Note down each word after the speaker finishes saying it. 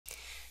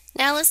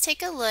Now let's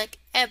take a look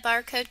at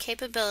barcode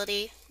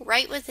capability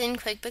right within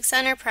QuickBooks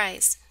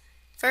Enterprise.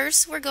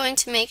 First, we're going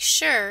to make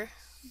sure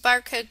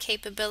barcode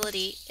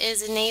capability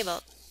is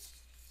enabled.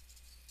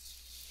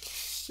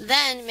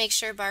 Then make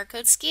sure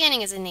barcode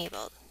scanning is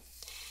enabled.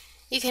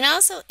 You can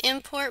also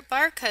import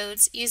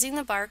barcodes using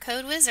the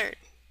barcode wizard.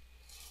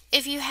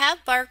 If you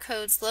have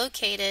barcodes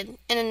located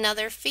in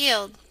another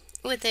field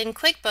within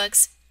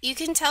QuickBooks, you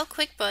can tell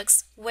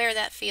QuickBooks where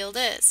that field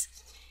is,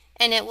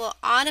 and it will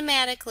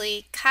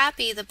automatically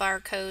copy the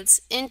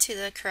barcodes into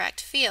the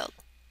correct field.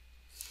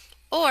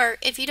 Or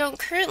if you don't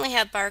currently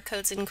have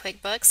barcodes in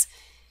QuickBooks,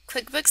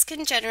 QuickBooks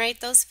can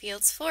generate those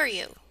fields for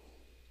you.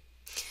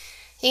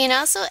 You can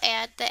also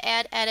add the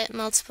Add Edit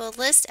Multiple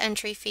List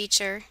Entry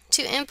feature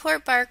to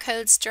import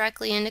barcodes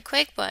directly into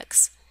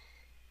QuickBooks.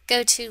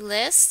 Go to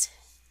List,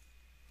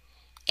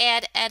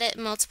 Add Edit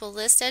Multiple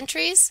List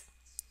Entries,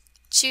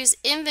 choose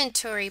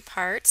Inventory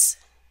Parts.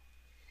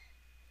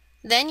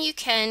 Then you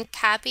can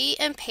copy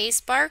and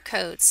paste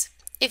barcodes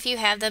if you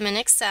have them in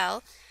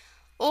Excel,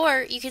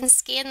 or you can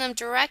scan them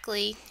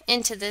directly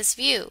into this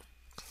view.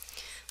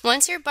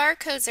 Once your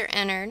barcodes are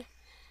entered,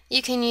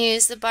 you can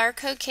use the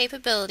barcode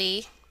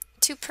capability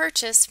to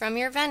purchase from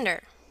your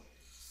vendor.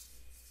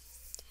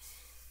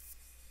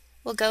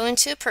 We'll go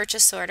into a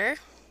purchase order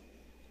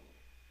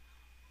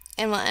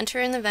and we'll enter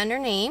in the vendor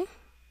name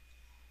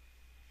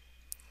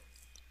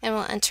and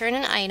we'll enter in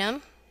an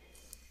item.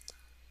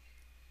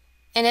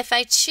 And if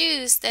I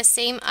choose the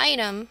same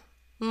item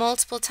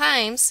multiple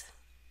times,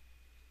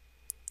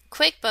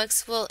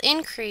 QuickBooks will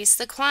increase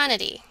the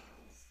quantity.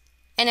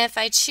 And if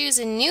I choose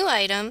a new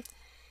item,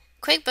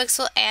 QuickBooks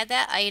will add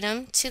that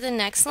item to the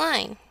next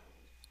line.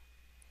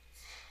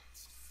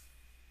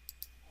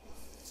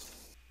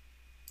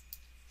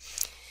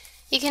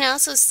 You can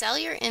also sell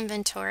your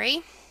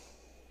inventory.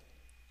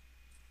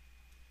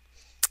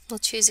 We'll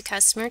choose a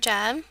customer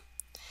job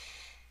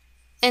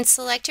and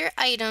select your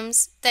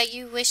items that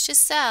you wish to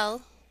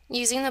sell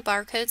using the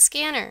barcode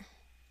scanner.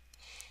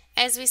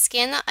 As we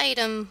scan the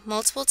item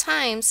multiple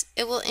times,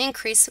 it will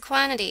increase the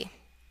quantity.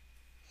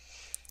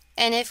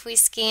 And if we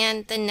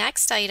scan the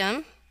next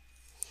item,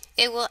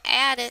 it will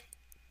add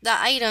the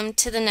item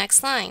to the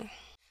next line.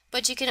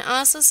 But you can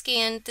also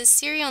scan the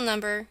serial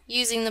number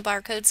using the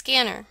barcode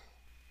scanner.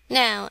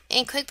 Now,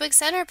 in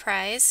QuickBooks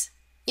Enterprise,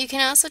 you can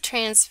also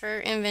transfer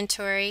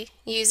inventory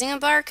using a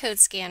barcode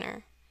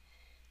scanner.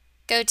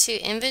 Go to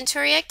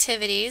Inventory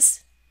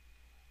Activities,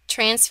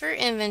 Transfer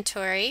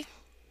Inventory,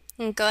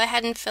 and go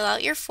ahead and fill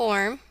out your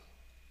form.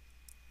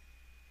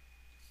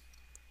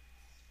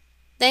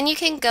 Then you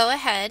can go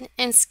ahead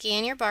and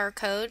scan your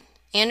barcode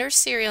and/or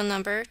serial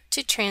number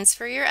to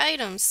transfer your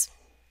items.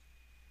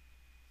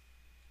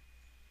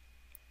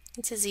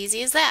 It's as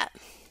easy as that.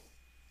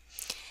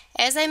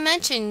 As I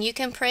mentioned, you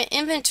can print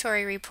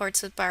inventory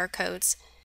reports with barcodes.